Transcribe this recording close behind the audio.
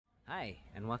Hi,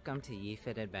 and welcome to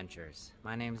YeeFit Adventures.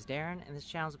 My name is Darren, and this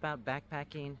channel is about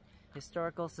backpacking,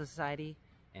 historical society,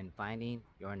 and finding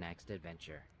your next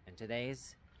adventure. In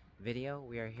today's video,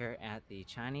 we are here at the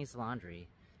Chinese Laundry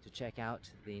to check out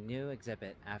the new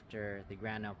exhibit after the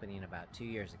grand opening about 2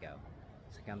 years ago.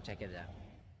 So come check it out.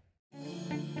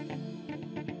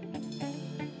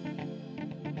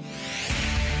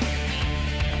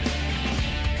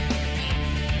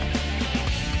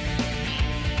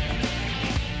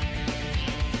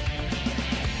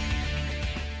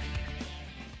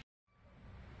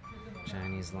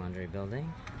 Chinese Laundry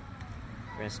Building.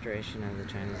 Restoration of the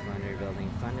Chinese Laundry Building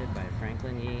funded by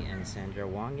Franklin Yi and Sandra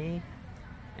Wang Yi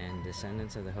and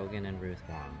descendants of the Hogan and Ruth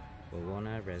Wang.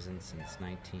 Wawona resident since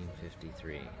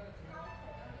 1953.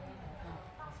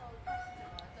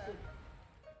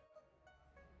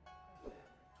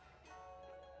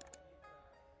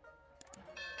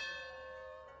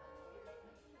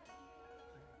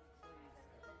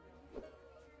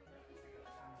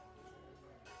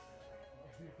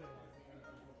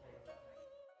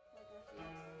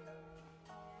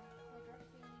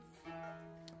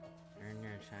 Earn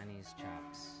your Chinese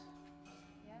chops.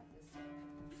 Yes,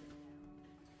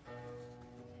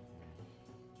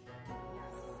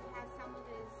 it has some of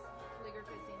his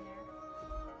calligraphies in there.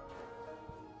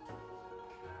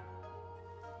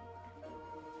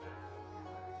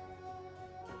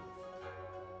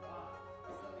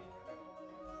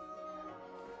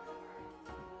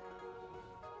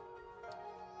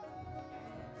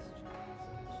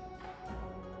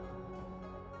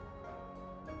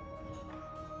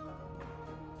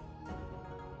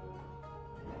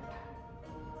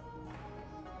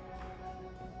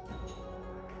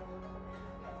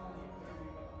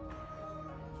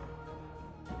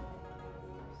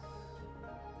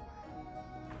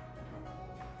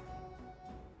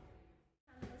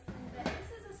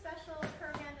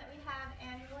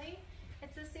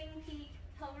 It's the Zheng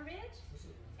pilgrimage,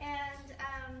 and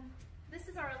this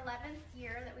is our 11th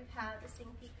year that we've had the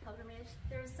Zheng pilgrimage.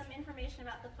 There's some information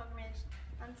about the pilgrimage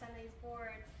on Sunday's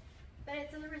board, but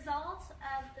it's a result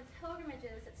of the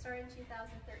pilgrimages that started in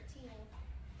 2013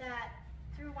 that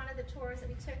through one of the tours that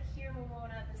we took here in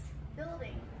Wawona, this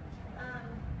building,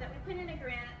 that we put in a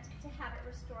grant to have it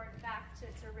restored back to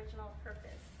its original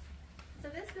purpose. So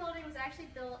this building was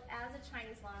actually built as a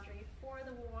Chinese laundry for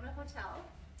the Wawona Hotel,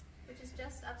 which is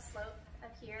just upslope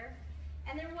up here.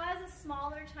 And there was a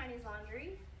smaller Chinese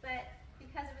laundry, but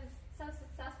because it was so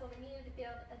successful, they needed to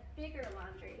build a bigger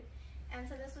laundry. And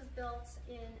so this was built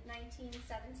in 1917,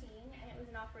 and it was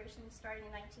in operation starting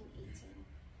in 1918.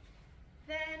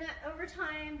 Then over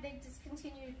time, they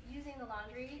discontinued using the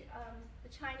laundry. The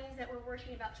Chinese that were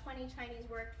working, about 20 Chinese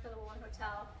worked for the Wawona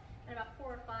Hotel, and about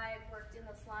 4 or 5 worked in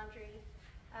this laundry.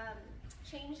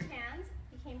 Changed hands,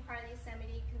 became part of the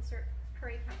Yosemite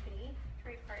Curry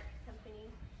Park Company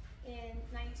in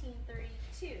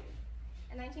 1932.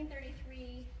 In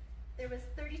 1933, there was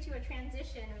 32 a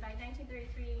transition, and by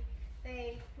 1933,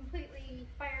 they completely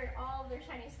fired all of their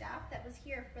Chinese staff that was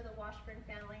here for the Washburn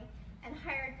family and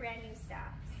hired brand new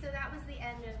staff. So that was the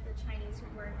end of the Chinese who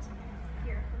worked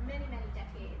here for many, many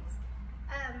decades.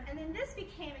 And then this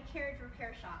became a carriage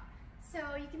repair shop. So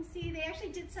you can see they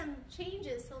actually did some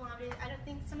changes to the laundry. I don't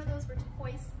think some of those were to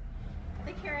hoist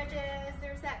the carriages.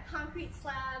 There's that concrete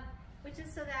slab, which is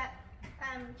so that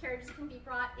carriages can be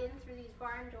brought in through these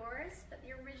barn doors, but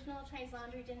the original Chinese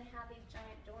laundry didn't have these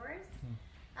giant doors.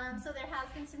 So there has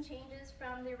been some changes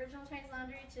from the original Chinese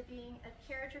laundry to being a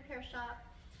carriage repair shop.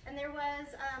 And there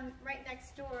was, right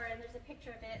next door, and there's a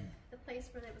picture of it, the place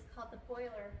where it was called the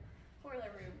boiler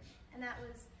room. And that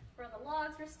was where the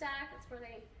logs were stacked. It's where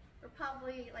they were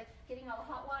probably like getting all the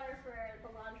hot water for the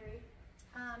laundry.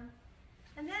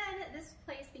 And then this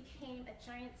place became a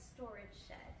giant storage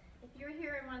shed. If you're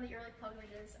here in one of the early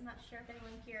pilgrimages, I'm not sure if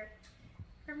anyone here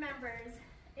remembers,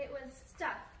 it was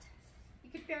stuffed. You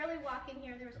could barely walk in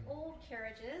here. There was old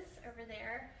carriages over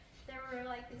there. There were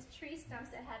like these tree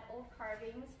stumps that had old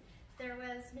carvings. There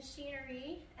was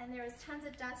machinery, and there was tons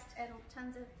of dust and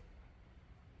tons of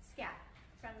scat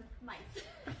from mice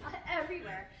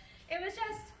everywhere. It was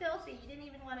just filthy. You didn't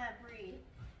even want to breathe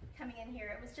coming in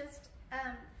here. It was just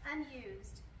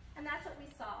unused. And that's what we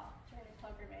saw during the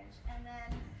pilgrimage. And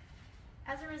then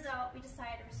as a result, we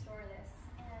decided to restore this.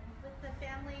 And with the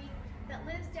family that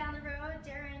lives down the road,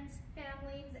 Darren's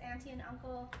family, his auntie and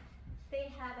uncle,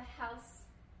 they have a house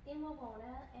in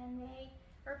Wawona, and they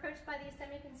were approached by the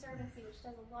Yosemite Conservancy, which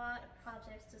does a lot of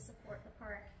projects to support the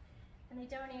park. And they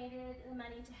donated the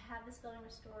money to have this building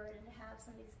restored and to have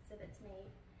some of these exhibits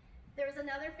made. There was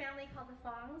another family called the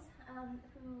Fengs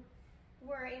who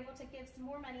were able to give some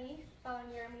more money following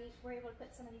year, and we were able to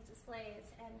put some of these displays,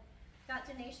 and got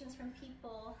donations from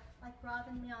people like Rob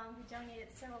and Myung, who donated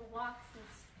several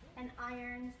woks and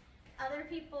irons. Other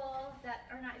people that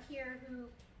are not here who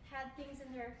had things in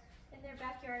their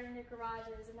backyard, in their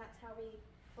garages, and that's how we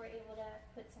were able to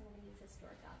put some of these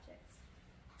historic objects.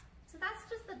 So that's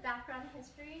just the background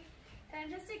history. And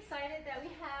I'm just excited that we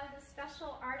have this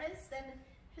special artist and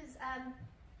his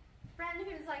friend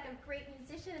who's like a great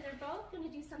musician, and they're both going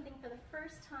to do something for the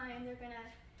first time. They're going to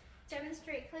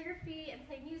demonstrate calligraphy and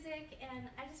play music, and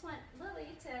I just want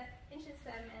Lilly to introduce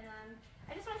them. And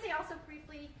I just want to say also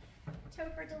briefly,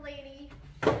 Topher Delaney,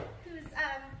 who's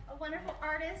a wonderful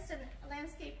artist and a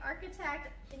landscape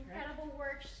architect, incredible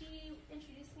work. She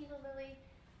introduced me to Lilly,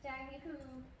 Deng, who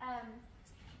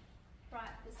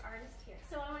brought this artist here.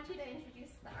 So I want you to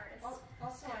introduce the artist.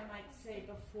 Also, I might say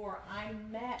before, I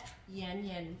met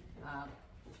Yenyen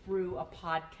through a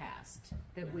podcast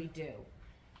that we do.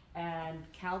 And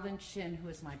Calvin Shin, who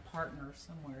is my partner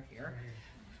somewhere here.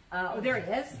 Oh, there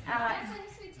he is.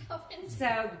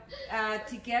 So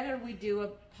together we do a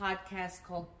podcast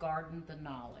called Garden the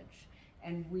Knowledge.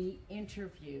 And we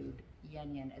interviewed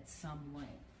Yenyen at some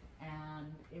length.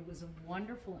 And it was a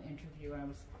wonderful interview. I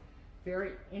was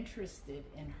very interested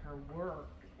in her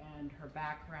work and her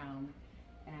background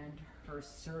and her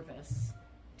service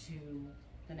to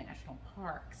the national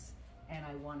parks, and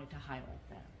I wanted to highlight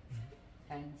that.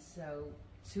 And so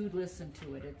to listen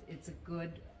to it, it's a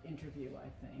good interview, I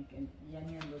think, and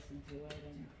Yenyen listened to it,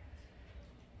 and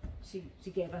she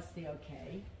gave us the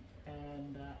okay,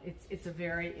 and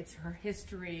it's her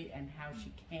history and how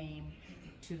she came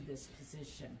to this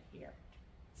position here.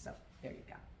 So there you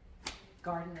go.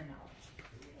 Garden and Knowledge.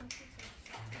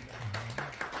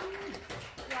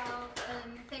 Well,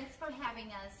 thanks for having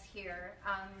us here.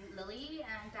 I'm Lilly,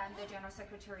 and I'm the General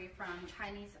Secretary from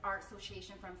Chinese Art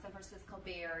Association from San Francisco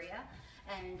Bay Area.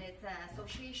 And it's an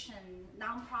association,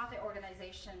 nonprofit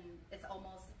organization. It's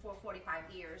almost for 45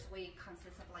 years. We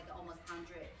consist of like almost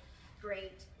 100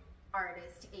 great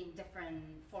artists in different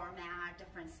format,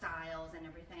 different styles and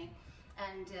everything.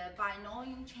 And by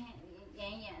knowing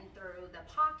Yenyen through the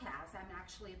podcast, I'm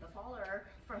actually the follower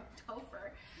from Topher.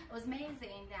 It was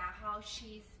amazing that how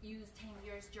she's used 10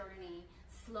 years journey,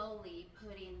 slowly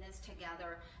putting this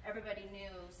together. Everybody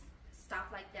knew stuff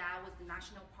like that with the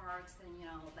national parks and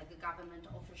like the government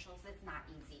officials, it's not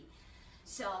easy.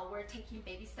 So we're taking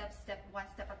baby steps, one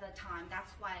step at a time.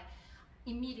 That's why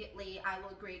immediately I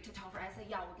will agree to Topher. I said,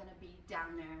 yeah, we're gonna be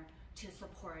down there to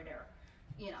support her.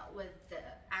 With the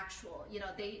actual,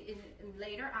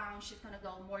 later on, she's going to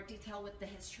go more detail with the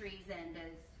histories and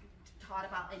taught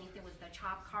about anything with the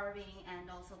chop carving and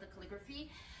also the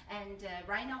calligraphy. And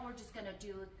right now, we're just going to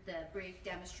do the brief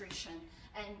demonstration.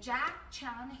 And Jack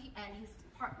Chan and his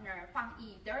partner,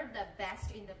 Feng, they're the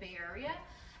best in the Bay Area.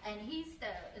 And he's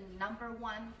the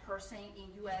 #1 person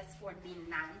in US for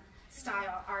Minnan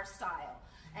style, art style.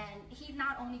 And he's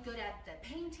not only good at the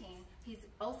painting, he's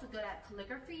also good at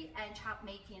calligraphy and chop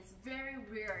making. It's very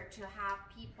rare to have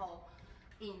people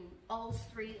in all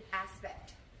three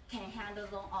aspects can handle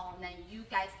them all, and then you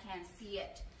guys can see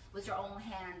it with your own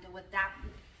hand with that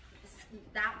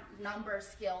number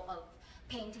skill of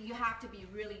painting. You have to be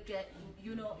really good.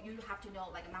 You have to know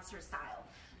like a master style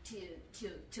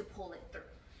to pull it through.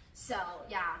 So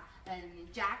yeah,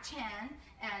 and Jack Chan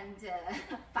and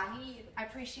Feng, I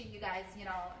appreciate you guys.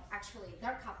 Actually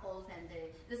they're couples, and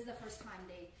this is the first time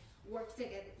they worked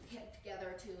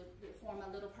together to form a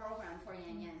little program for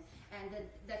Yenyen. And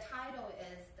the title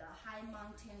is The High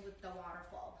Mountain with the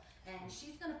Waterfall. And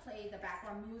she's gonna play the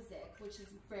background music, which is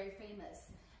very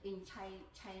famous in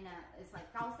China. It's like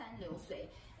高山流水,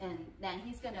 and then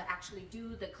he's gonna actually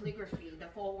do the calligraphy, the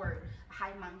forward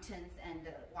high mountains and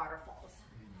the waterfalls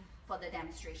for the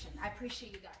demonstration. I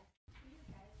appreciate you guys.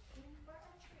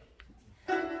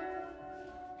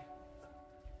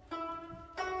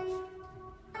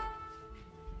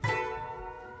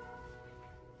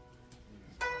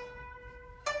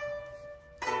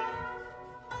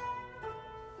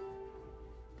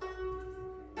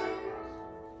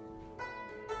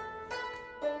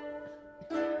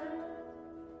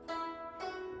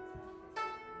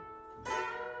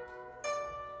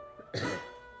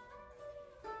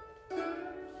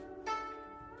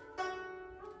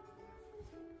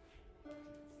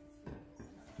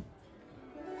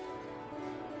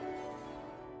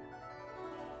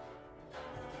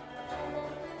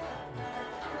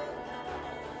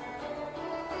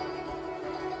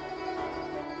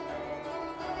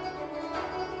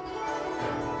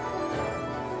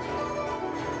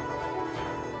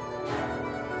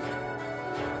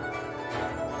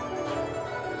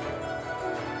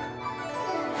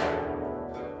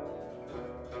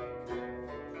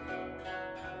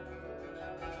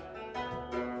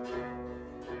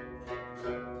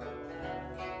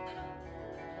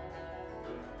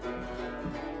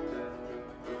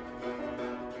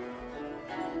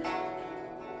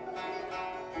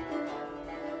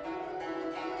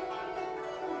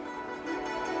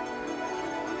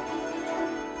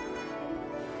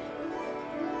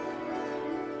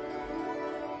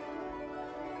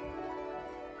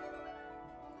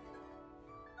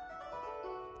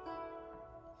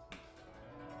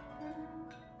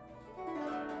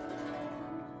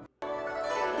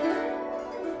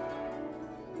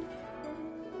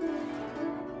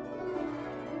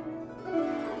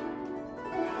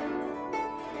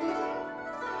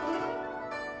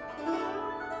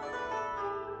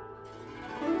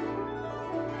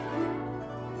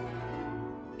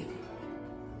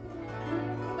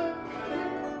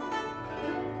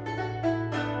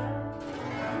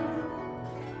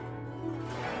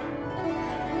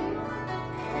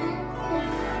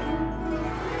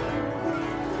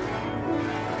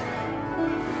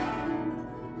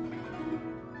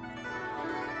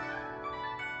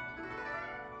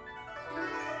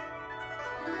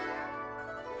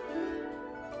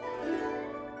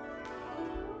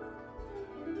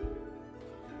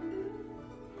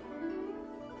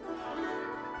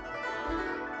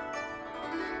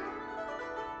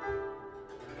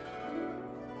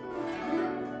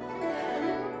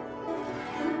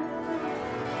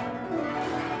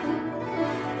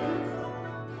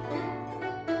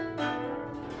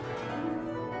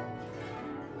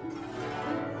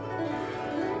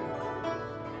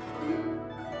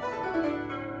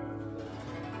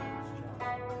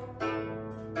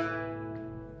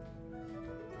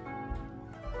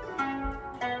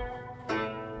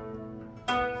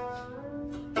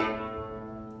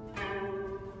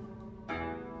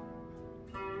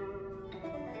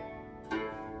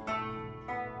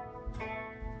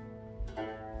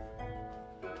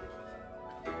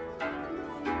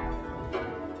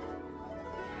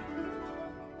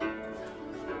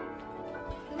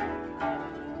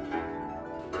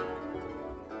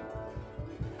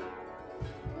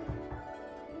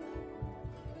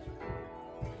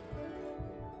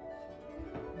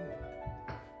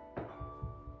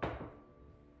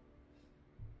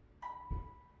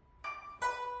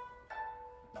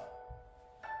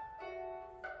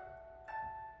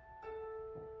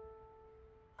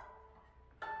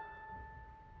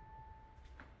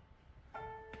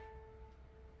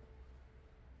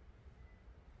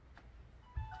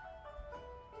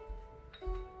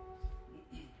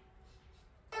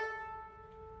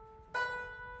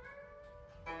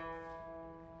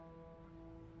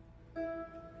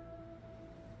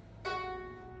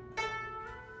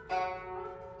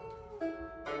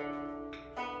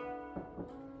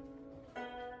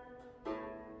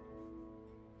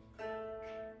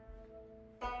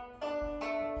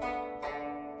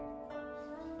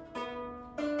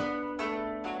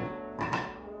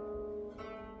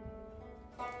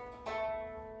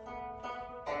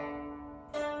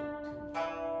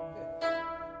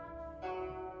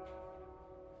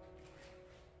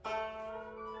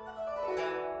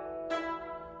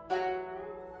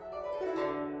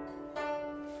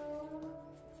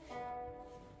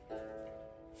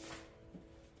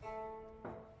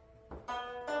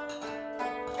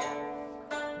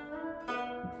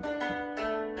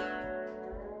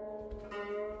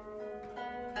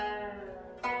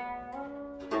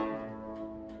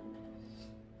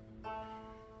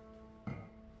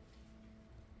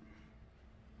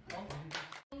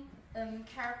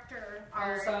 character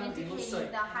are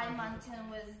indicating the high mountain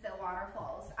with the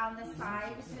waterfalls. On the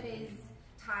side, it is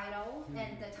title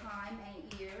and the time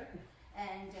and year,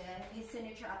 and his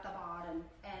signature at the bottom.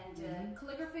 And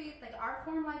calligraphy, like art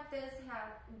form like this,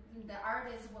 the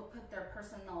artist will put their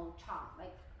personal chalk.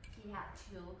 Like he had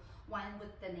one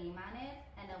with the name on it,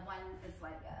 and then one is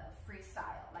like a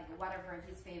freestyle, like whatever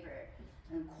his favorite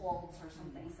quotes or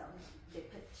something. So they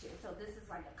put two. So this is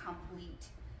like a complete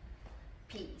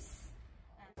piece.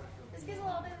 This gives a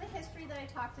little bit of the history that I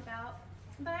talked about,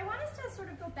 but I want us to sort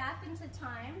of go back into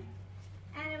time,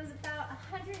 and it was about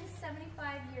 175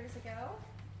 years ago.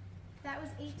 That was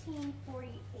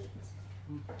 1848.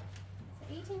 So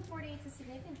 1848 is a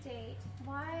significant date.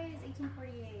 Why is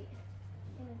 1848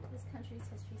 in this country's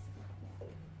history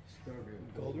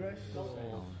significant? Gold rush? Gold.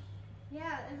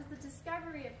 Yeah, it was the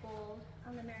discovery of gold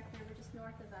on the American River just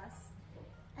north of us.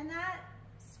 And that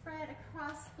spread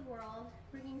across the world,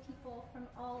 bringing people from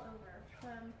all over,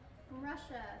 from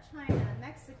Russia, China,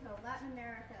 Mexico, Latin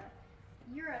America,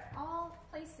 Europe, all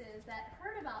places that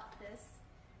heard about this,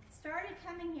 started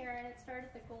coming here, and it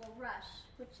started the gold rush,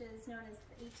 which is known as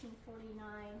the 1849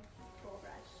 gold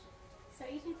rush. So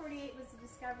 1848 was the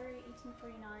discovery,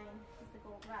 1849 was the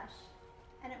gold rush.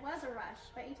 And it was a rush.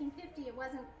 By 1850, it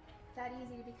wasn't that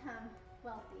easy to become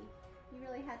wealthy. You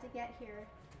really had to get here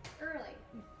early.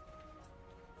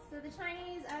 So the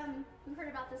Chinese, we heard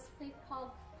about this place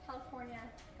called California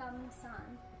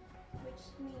Gumsan, which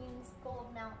means gold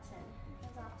mountain.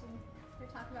 As often we're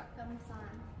talking about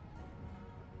Gumsan.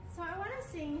 So I want to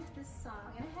sing this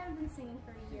song, and I haven't been singing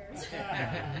for years.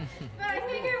 But I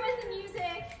figure with the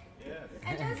music,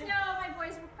 and just know my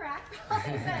voice will crack. But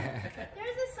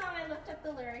there's this song I looked up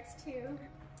the lyrics to,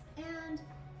 and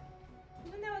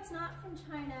even though it's not from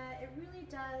China, it really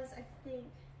does, I think,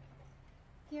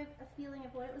 give a feeling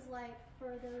of what it was like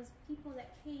for those people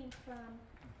that came from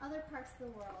other parts of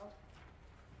the world,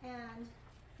 and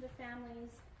the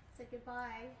families said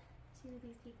goodbye to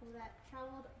these people that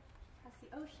traveled across the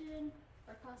ocean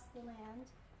or across the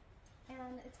land.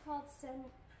 And it's called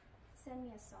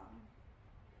Senya Song.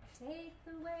 Take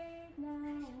the wave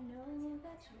now, know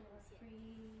that you're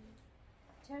free.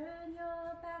 Turn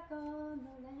your back on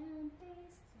the land,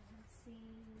 face the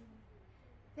sea.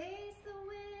 Face the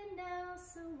wind now,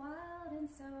 so wild and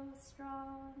so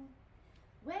strong.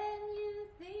 When you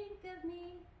think of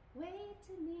me, wave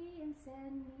to me and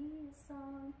send me a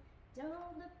song.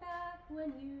 Don't look back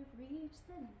when you've reached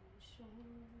the new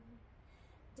shore.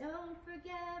 Don't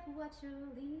forget what you're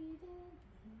leaving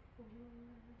me for.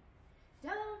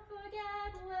 Don't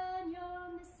forget when you're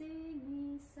missing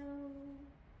me so.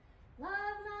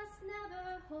 Love must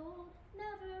never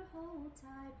hold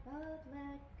tight, but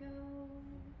let go.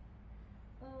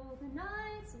 Oh, the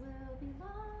nights will be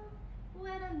long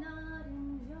when I'm not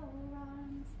in your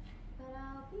arms, but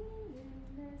I'll be in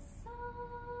this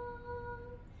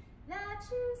song that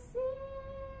you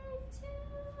sing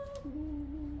to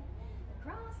me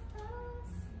across the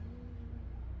sea.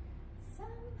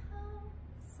 Somehow,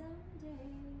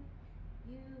 someday,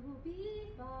 you will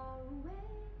be far away,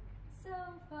 so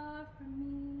far from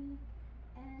me,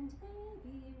 and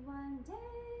maybe one day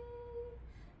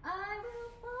I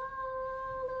will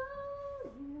follow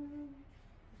you,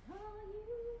 and all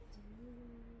you do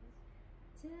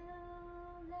till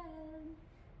then,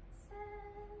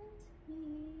 send me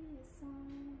a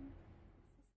song.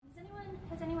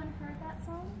 Has anyone heard that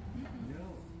song?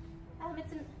 No.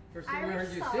 It's an First time I Irish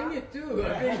heard you song. sing it too.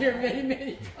 I've been here many,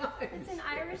 many times. It's an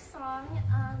Irish song,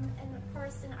 and of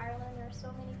course in Ireland there are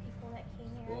so many people that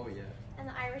came here. Oh yeah. And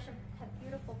the Irish have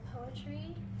beautiful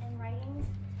poetry and writings.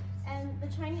 And the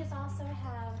Chinese also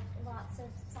have lots of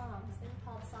songs. They're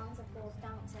called Songs of Gold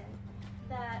Mountain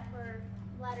that were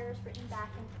letters written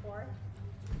back and forth.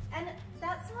 And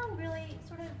that song really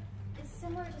sort of is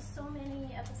similar to so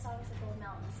many of the Songs of Gold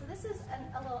Mountain. So this is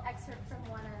a little excerpt from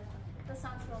one of the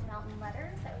Songs of Gold Mountain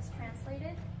letters that was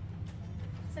translated.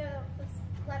 So this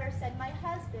letter said, "My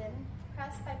husband,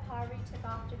 pressed by poverty, took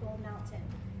off to Gold Mountain.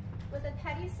 With a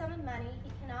petty sum of money,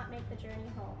 he cannot make the journey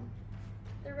home.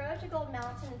 The road to Gold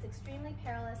Mountain is extremely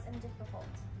perilous and difficult.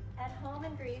 At home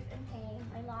in grief and pain,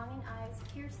 my longing eyes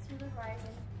pierce through the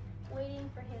horizon, waiting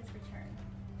for his return."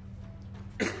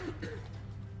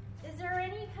 Is there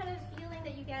any kind of feeling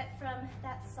that you get from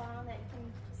that song that you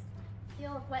can just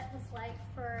feel what it was like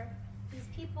for these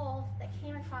people that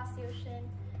came across the ocean,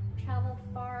 traveled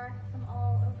far from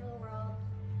all over the world?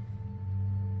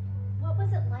 What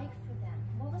was it like for them?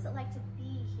 What was it like to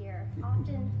be here,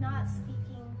 often not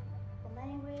speaking the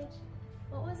language?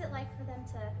 What was it like for them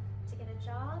to get a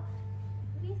job?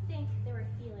 What do you think they were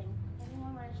feeling?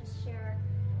 Anyone want to just share?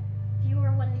 If you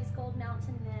were one of these Gold Mountain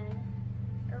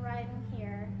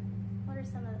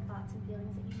thoughts and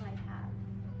feelings that you might have.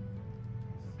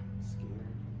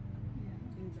 Scared. Yeah.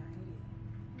 Anxiety.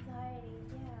 Anxiety,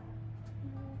 yeah.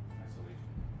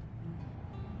 Isolation.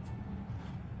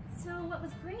 So what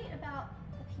was great about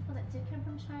the people that did come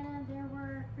from China, there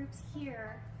were groups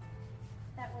here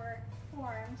that were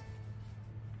formed.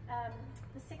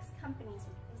 The 6 companies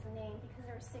was the name because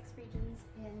there were 6 regions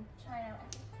in China.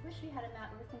 I wish we had a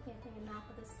map. We were thinking of taking a map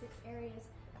of the 6 areas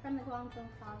from the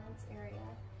Guangdong province area.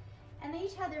 And they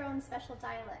each had their own special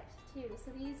dialect too.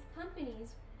 So these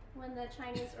companies, when the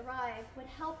Chinese arrived, would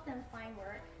help them find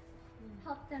work,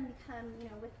 help them become,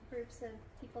 with groups of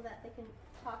people that they can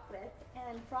talk with,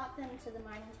 and brought them to the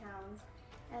mining towns,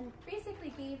 and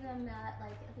basically gave them that,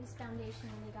 at least foundation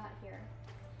when they got here.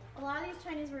 A lot of these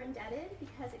Chinese were indebted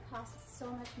because it cost so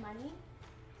much money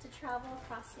to travel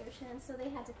across the ocean, and so they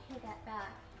had to pay that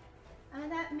back.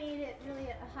 And that made it really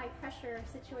a high pressure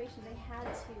situation. They had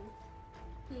to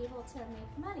be able to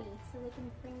make money so they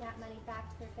can bring that money back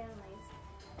to their families.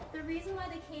 The reason why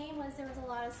they came was there was a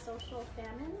lot of social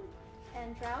famine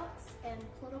and droughts and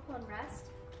political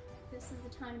unrest. This is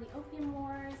the time of the Opium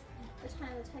Wars, the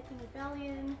time of the Taiping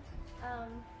Rebellion.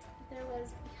 There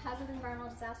was, because of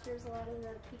environmental disasters, a lot of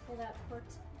the people that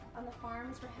worked on the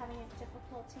farms were having a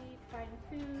difficulty providing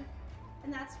food,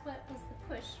 and that's what was the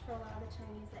push for a lot of the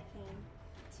Chinese that came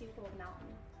to Gold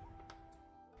Mountain.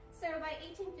 So by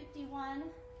 1851,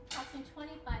 approximately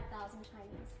 25,000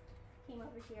 Chinese came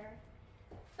over here.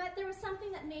 But there was something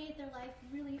that made their life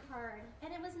really hard,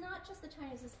 and it was not just the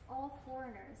Chinese, it was all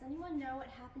foreigners. Anyone know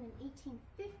what happened in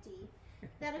 1850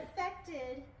 that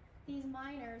affected these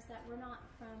miners that were not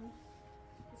from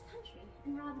this country?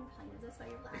 And Robin claims, that's why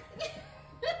you're laughing.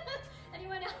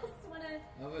 Anyone else want to?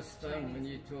 I was stunned when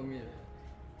you told me that.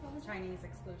 What was Chinese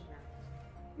Exclusion Act.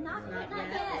 Not yet,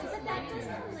 but that does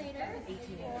come later.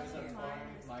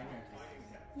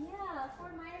 Yeah,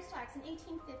 foreign miners tax in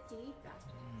 1850.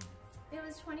 It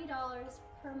was $20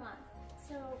 per month.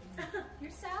 So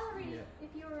your salary, if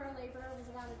you were a laborer, was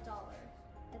about $1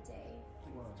 a day.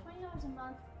 Wow. $20 a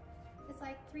month. It's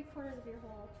like 3/4 of your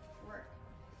whole work.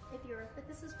 But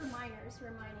this is for miners who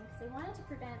are mining because they wanted to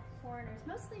prevent foreigners,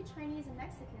 mostly Chinese and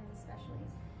Mexicans especially,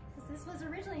 because this was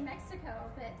originally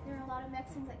Mexico, but there are a lot of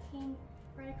Mexicans that came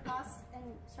right across and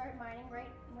started mining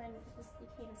right when this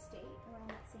became a state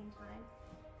around that same time.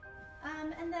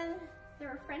 And then there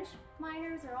were French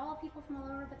miners, they're all people from all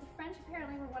over, but the French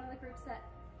apparently were one of the groups that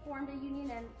formed a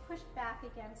union and pushed back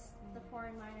against the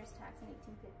foreign miners tax in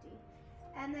 1850.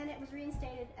 And then it was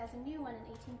reinstated as a new one in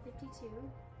 1852,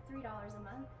 $3 a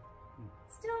month.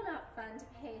 Still not fun to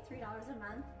pay $3 a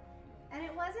month. And it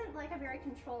wasn't like a very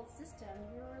controlled system.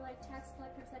 You were like tax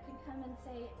collectors that can come and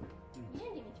say, you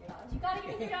didn't give me $3, you gotta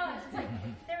give me $3. It's like,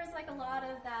 there was like a lot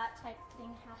of that type of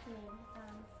thing happening.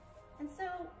 And so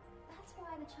that's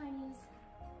why the Chinese,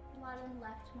 a lot of them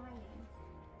left mining.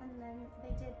 And then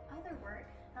they did other work.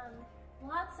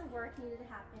 Lots of work needed to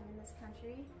happen in this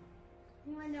country.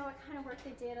 Anyone know what kind of work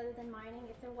they did other than mining?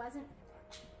 If there wasn't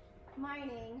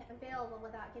mining available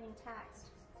without getting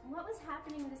taxed. And what was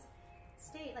happening in this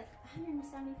state like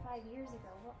 175 years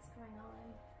ago? What's going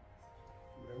on?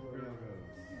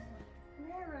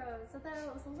 Railroads. So that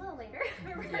was a little later.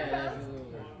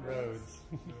 Roads.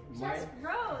 Just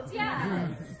roads, yeah.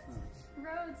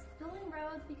 Roads, building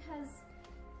roads because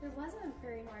there wasn't a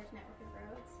very large network of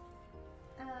roads.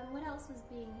 What else was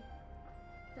being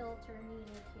built or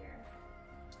needed here?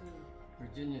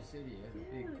 Virginia City had a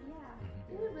big... Food, yeah.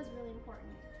 Food was really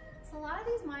important. So a lot of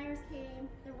these miners came,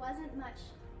 there wasn't much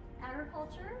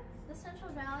agriculture. The Central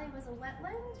Valley was a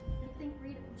wetland. You think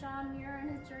read John Muir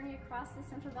and his journey across the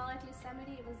Central Valley to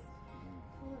Yosemite, it was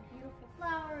full of beautiful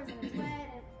flowers and it was wet,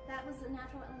 and that was a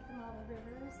natural wetland from all the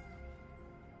rivers.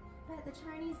 But the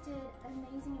Chinese did an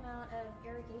amazing amount of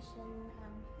irrigation,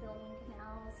 building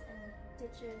canals and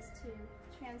ditches to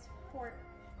transport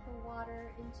the water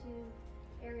into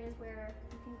areas where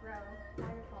you can grow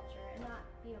agriculture and not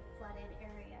be a flooded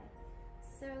area.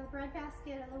 So the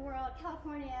breadbasket of the world,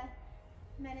 California,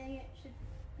 many should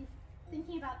be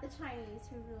thinking about the Chinese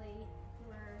who really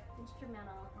were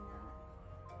instrumental in that.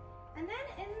 And then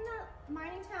in the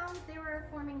mining towns, they were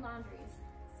forming laundries.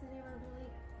 So they were really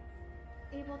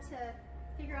able to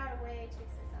figure out a way to be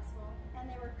successful, and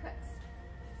they were cooks.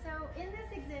 So in this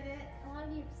exhibit, a lot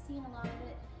of you have seen a lot of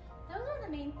it, those are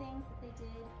the main things that they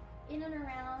did in and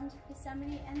around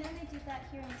Yosemite, and then they did that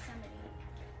here in Yosemite.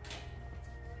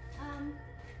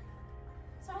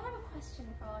 So I have a question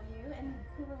for all of you, and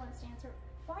whoever wants to answer.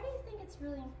 Why do you think it's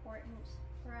really important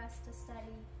for us to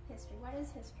study history? Why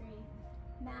does history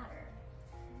matter?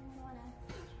 Anyone want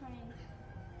to try and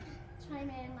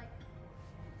chime in? Like,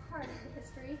 part of the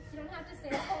history. You don't have to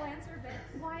say the whole answer, but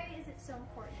why is it so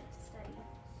important to study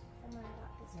and learn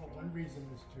about history? Well, one reason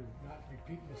is to not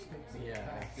repeat mistakes of the Yeah,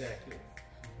 past. exactly.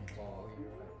 Oh,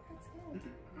 you're right. That's good.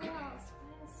 What else?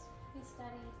 Why does we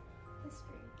study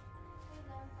history? We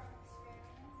learn from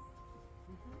experience,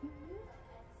 Mm-hmm.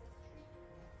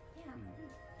 Yeah.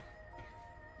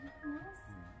 Anything else?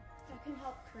 It can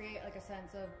help create like a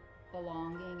sense of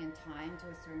belonging and time to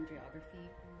a certain geography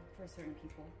for certain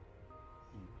people.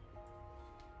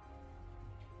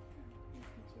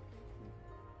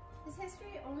 Is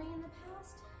history only in the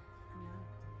past?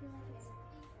 I feel like it's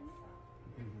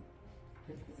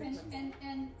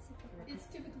And it's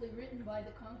typically written by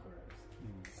the conquerors.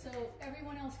 So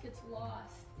everyone else gets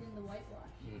lost in the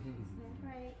whitewash.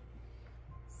 right.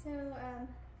 So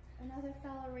another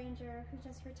fellow ranger who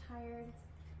just retired,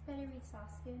 Betty Reed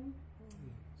Soskin.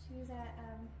 She was at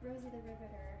Rosie the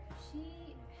Riveter.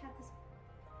 She had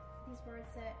these words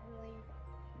that really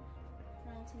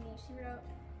rung to me. She wrote,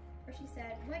 or she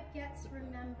said, "What gets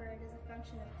remembered is a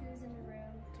function of who's in the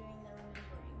room doing the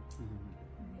remembering."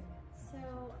 So,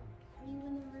 are you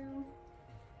in the room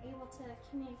able to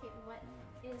communicate what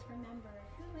is remembered?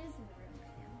 Who is in the room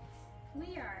right now?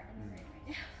 We are in the room right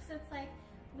now. So it's like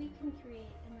we can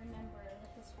create and remember the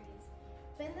histories.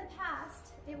 But in the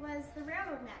past, it was the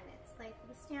railroad magnates, like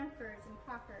the Stanfords and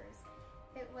Crockers.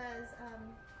 It was,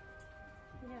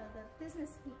 you know, the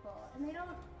business people. And they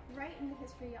don't write in the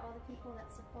history all the people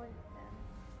that supported them.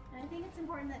 And I think it's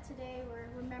important that today we're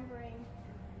remembering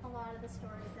a lot of the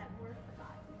stories that were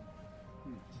forgotten.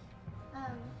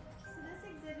 So this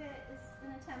exhibit is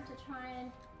an attempt to try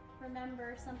and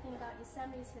remember something about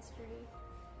Yosemite's history.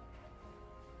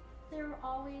 There were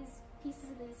always pieces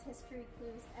of these history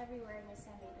clues everywhere in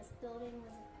Yosemite. This building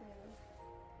was a clue.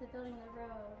 The building of the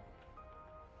road.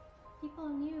 People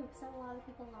knew, a lot of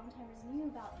people, long-timers knew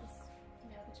about this, you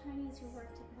know, the Chinese who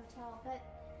worked at the hotel, but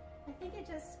I think we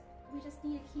just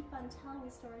need to keep on telling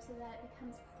the story so that it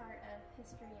becomes part of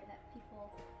history and that people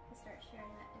will start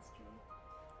sharing that history.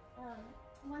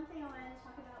 One thing I wanted to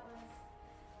talk about was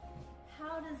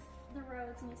how does the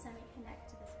roads in Yosemite connect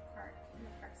to this park and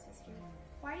the park's history?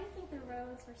 Why do you think the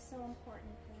roads were so important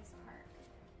for this park?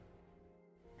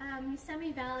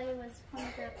 Yosemite Valley was one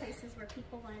of the places where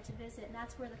people wanted to visit, and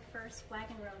that's where the first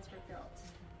wagon roads were built.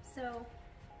 So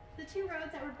the two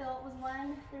roads that were built was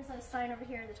one, there's a sign over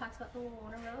here that talks about the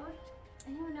Wawona Road.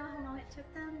 Anyone know how long it took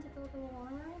them to build the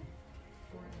Wawona Road?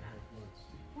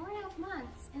 4.5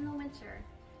 months in the winter.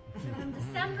 So from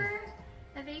December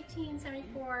of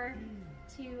 1874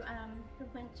 to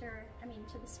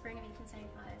to the spring of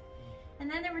 1875. And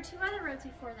then there were two other roads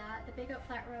before that, the Big Oak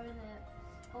Flat Road and the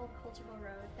Old Cultivable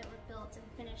Road, that were built and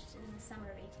finished in the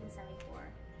summer of 1874.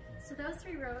 So those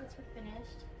three roads were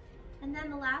finished. And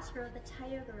then the last road, the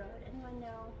Tioga Road. Anyone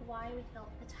know why we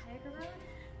built the Tioga Road?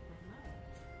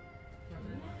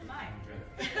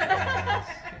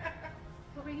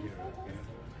 What were you going to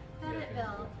say, Dennis?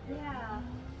 Bennetville, yeah.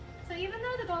 So even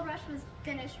though the gold rush was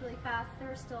finished really fast, there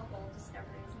were still gold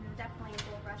discoveries, and there were definitely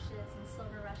gold rushes and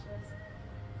silver rushes.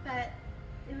 But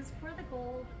it was for the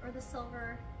gold or the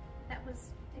silver that was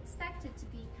expected to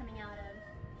be coming out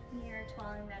of near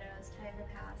Twalling Meadows, Tioga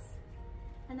Pass.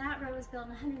 And that road was built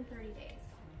in 130 days.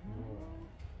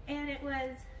 And it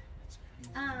was,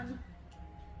 can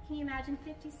you imagine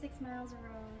 56 miles of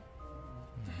road,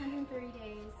 130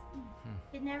 days.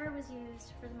 It never was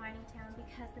used for the mining town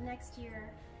because the next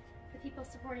year the people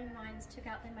supporting the mines took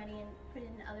out their money and put it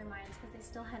into other mines because they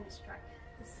still hadn't struck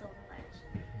the silver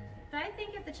ledge. But I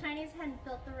think if the Chinese hadn't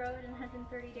built the road in 130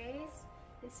 days,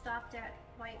 they stopped at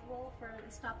White Wolf, or they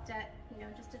stopped at, you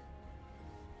know, just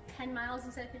 10 miles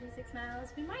instead of 56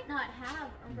 miles, we might not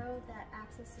have a road that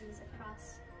accesses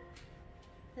across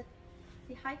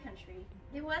the high country.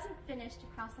 It wasn't finished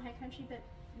across the high country, but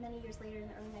many years later in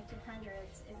the early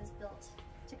 1900s, it was built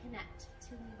to connect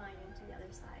to the mining to the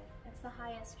other side. It's the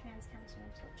highest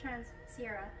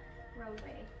Trans-Sierra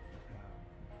roadway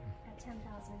at 10,000,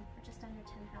 or just under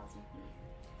 10,000 feet.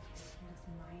 Just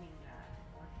mining that,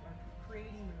 or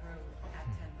creating the road at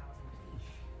 10,000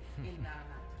 feet in that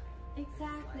amount of time.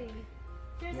 Exactly.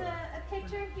 There's a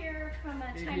picture here from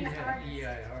a They Chinese didn't have artist.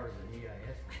 EIRs and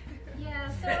EIS. Yeah,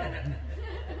 so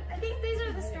I think these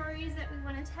are the stories that we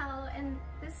want to tell, and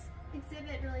this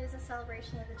exhibit really is a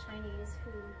celebration of the Chinese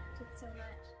who did so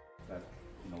much. That,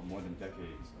 you know, more than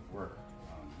decades of work,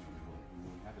 we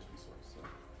wouldn't have this resource. So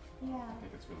Yeah. I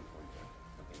think it's really important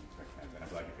that they recognize that. I'm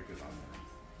glad your picture's on there.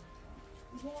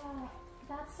 Yeah,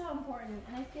 that's so important.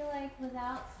 And I feel like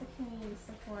without the community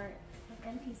support of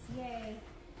NPCA,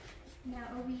 now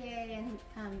OBA, and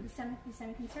the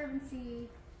Yosemite Conservancy,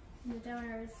 and the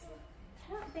donors,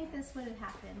 don't think this would have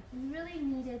happened. We really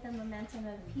needed the momentum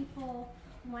of people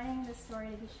wanting the story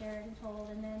to be shared and told,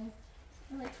 and then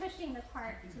really pushing the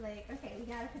park to like, okay, we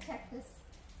gotta protect this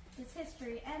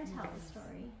history and tell the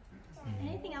story.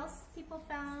 Anything else people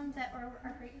found that are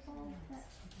grateful that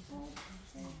people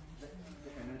did?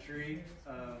 The imagery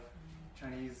of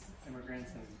Chinese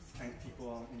immigrants and Chinese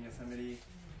people in Yosemite,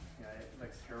 it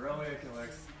looks heroic, it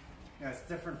looks, it's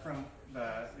different from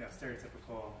the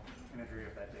stereotypical imagery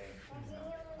of that day.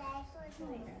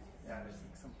 There's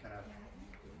some kind of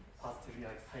positivity,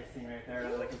 like sightseeing right there,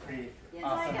 looking pretty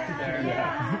awesome right there.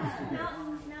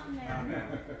 Mountain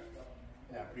man.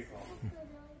 Yeah, pretty cool.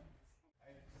 I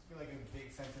just feel like a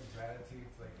big sense of gratitude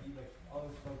to like all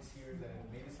the folks here that have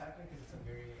made this happen, because it's a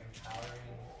very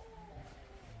empowering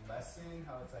lesson.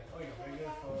 How it's like,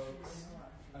 regular folks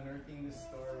unearthing the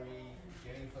story,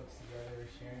 getting folks together,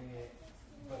 sharing it,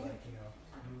 but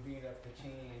moving it up the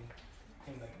chain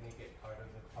can make it part of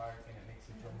the park, and it makes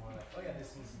it feel more like,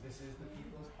 this is the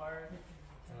people's park.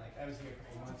 And I was here a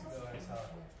couple months ago, and I saw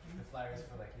the flyers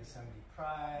for Yosemite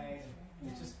Pride,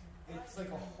 and it's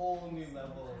like a whole new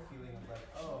level of feeling of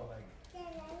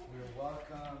we're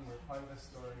welcome, we're part of the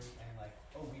story, and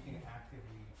we can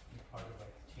actively be part of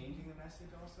changing the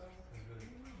message also. It's really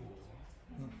cool.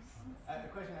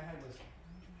 The question I had was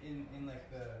in the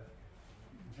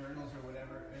journals or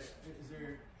whatever, is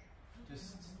there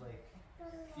just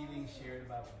feelings shared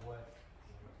about what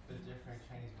the different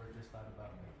Chinese workers thought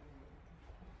about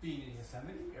being in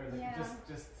Yosemite, or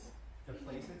just the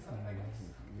place itself, I guess?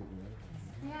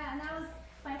 Yeah, and that was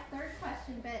my third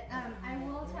question, but I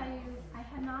will tell you, I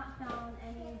have not found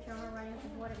any journal writings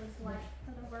of what it was like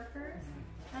for the workers.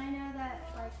 And I know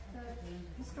that the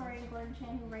historian Gordon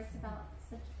Chan, who writes about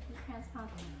the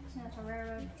Transcontinental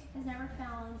Railroad, has never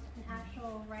found an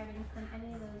actual writing from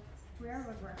any of those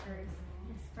railroad workers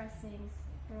expressing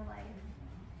their life.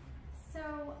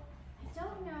 So I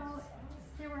don't know.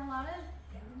 There was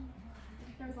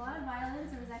a lot of violence.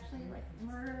 There was actually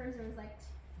murders. There was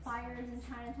fires in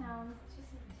Chinatown.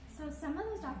 So some of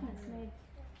those documents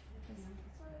just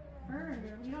burned,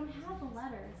 or we don't have the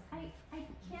letters. I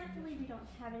can't believe we don't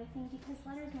have anything, because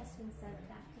letters must have been sent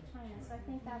back to China. So I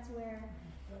think that's where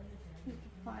we could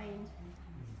find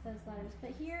those letters.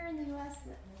 But here in the U.S.,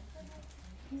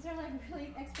 these are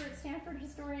really expert Stanford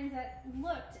historians that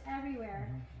looked everywhere.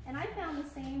 And I found the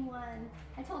same one.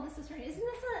 I told this historian, isn't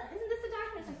this a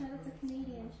document? I said, no, that's a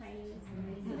Canadian Chinese.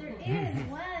 So there is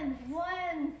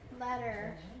one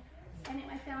letter, and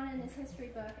I found it in his history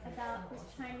book, about this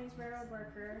Chinese railroad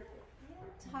worker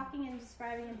talking and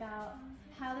describing about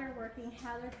how they're working,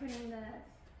 how they're putting the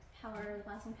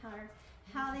glass in powder,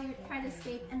 how they tried to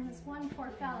escape, and this one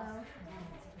poor fellow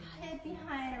hid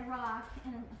behind a rock,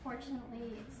 and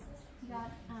unfortunately he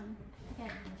got,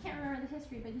 again, I can't remember the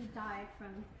history, but he died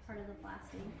from part of the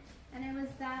blasting. And it was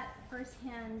that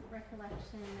first-hand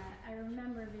recollection that I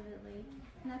remember vividly.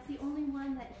 And that's the only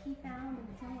one that he found, and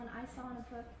it's the only one I saw in a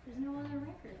book. There's no other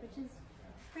record, which is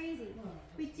crazy.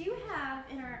 We do have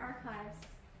in our archives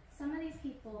some of these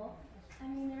people. I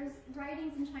mean, there's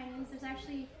writings in Chinese. There's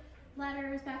actually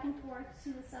letters back and forth to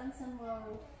the Sun Sun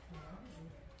Wo.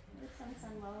 Where's Sun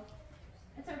Sun Wo?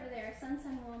 It's over there, Sun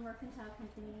Sun Wo Mercantile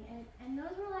Company. And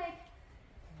those were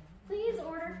please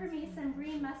order for me some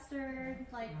green mustard,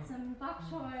 some bok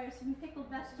choy, or some pickled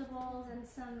vegetables, and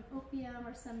some opium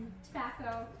or some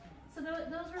tobacco. So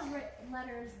those were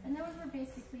letters, and those were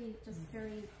basically just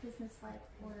very business-like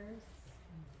orders.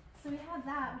 So we have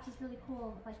that, which is really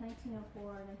cool, 1904,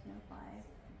 1905,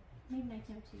 maybe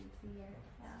 1902 is the year,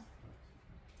 yeah.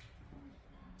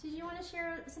 Did you want to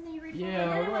share something you read?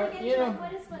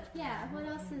 What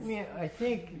else is... I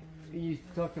think you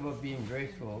talked about being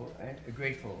grateful,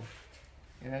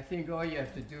 and I think all you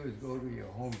have to do is go to your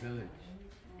home village,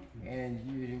 and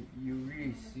you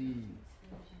really see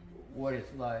what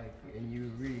it's like, and you're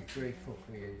really grateful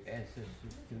for your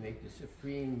ancestors to make the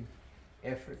supreme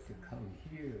effort to come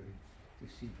here to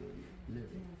see where you're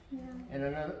living. Yeah. And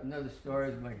another story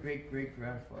is my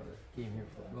great-great-grandfather came here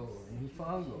for gold, and he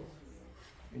found gold,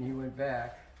 and he went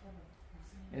back.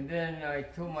 And then I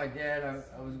told my dad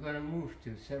I was going to move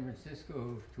to San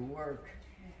Francisco to work,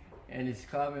 and his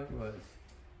comment was,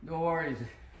 "No worries,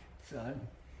 son.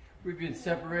 We've been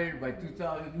separated by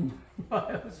 2,000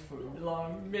 miles for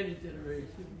many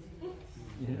generations."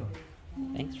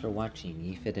 Thanks for watching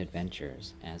YeeFit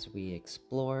Adventures as we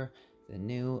explore the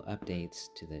new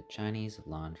updates to the Chinese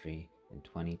laundry in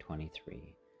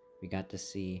 2023. We got to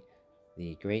see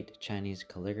the great Chinese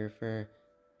calligrapher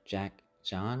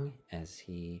Zhang as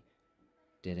he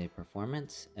did a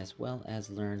performance, as well as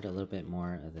learned a little bit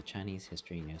more of the Chinese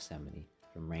history in Yosemite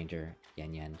from Ranger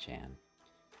Yenyen Chan.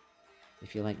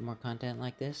 If you like more content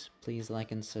like this, please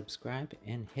like and subscribe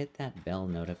and hit that bell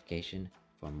notification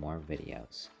for more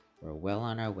videos. We're well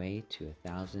on our way to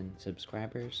 1,000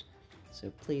 subscribers,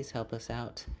 so please help us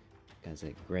out because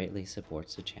it greatly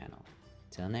supports the channel.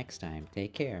 Till next time,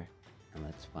 take care and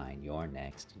let's find your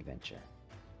next adventure.